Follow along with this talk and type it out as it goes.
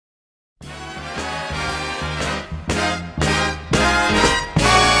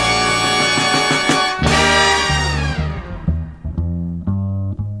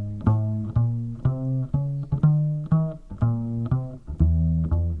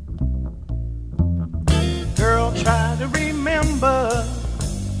remember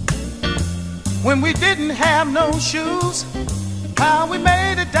when we didn't have no shoes, how we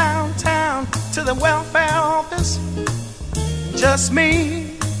made it downtown to the welfare office. Just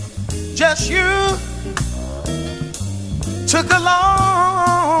me, just you. Took a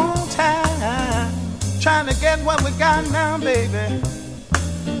long time trying to get what we got now, baby.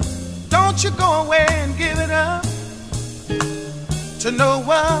 Don't you go away and give it up to no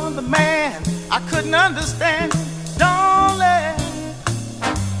other man. I couldn't understand. Don't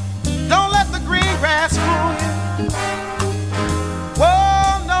let the green grass fool you.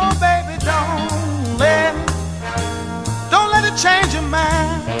 Whoa, no, baby, don't let it change your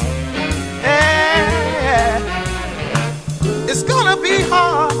mind. Yeah, it's gonna be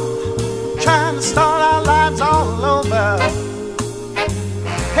hard trying to start our lives all over.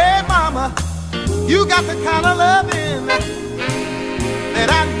 Hey, mama, you got the kind of loving that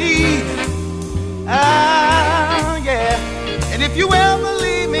I need. Yeah. And if you ever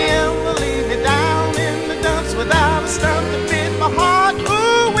leave me down in the dumps without a stump to fit my heart,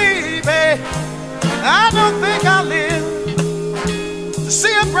 ooh-wee, babe, I don't think I'll live to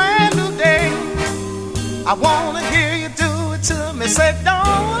see a brand new day. I wanna hear you do it to me. Say,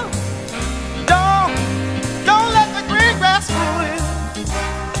 don't let the green grass fool you.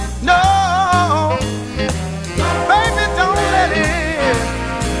 No, baby, don't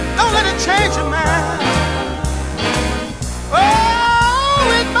let it change your mind.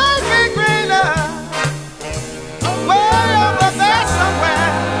 Oh, it might be greener way over there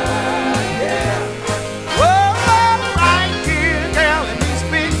somewhere. Oh, right here, girl, in these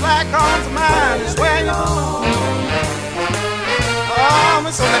big black arms of mine is where you belong. Oh,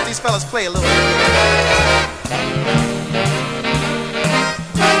 so let these fellas play a little bit.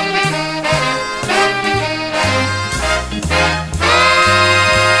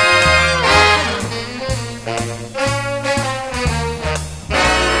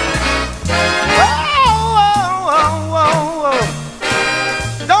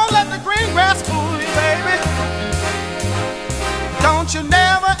 Don't you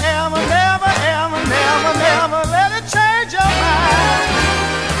never, ever, never, ever, never, never let it change your mind.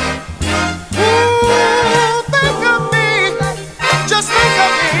 Ooh, think of me, just think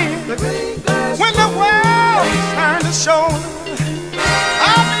of me. When the world turns its shoulder,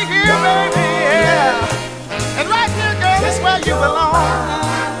 I'll be here, baby, yeah. And right here, girl, is where you belong.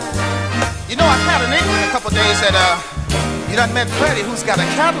 You know, I had an inkling a couple days that you done met Freddie, who's got a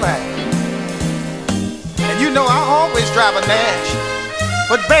Cadillac. And you know I always drive a Nash.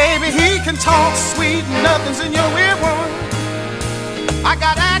 But baby, he can talk sweet, nothing's in your ear one. I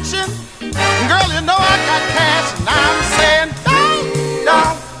got action, and girl, you know I got cash. And I'm saying,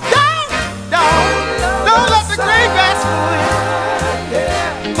 don't let the green grass fool you.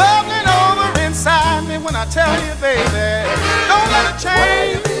 Bubbling over inside me when I tell you, baby, don't let it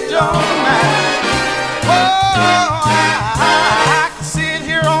change your mind. Oh, I can sit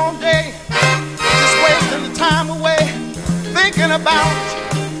here all day, just wasting the time away, thinking about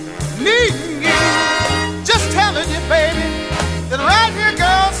needing you, just telling you, baby, that right here,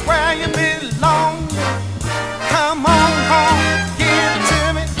 girl's where you belong. Come on home.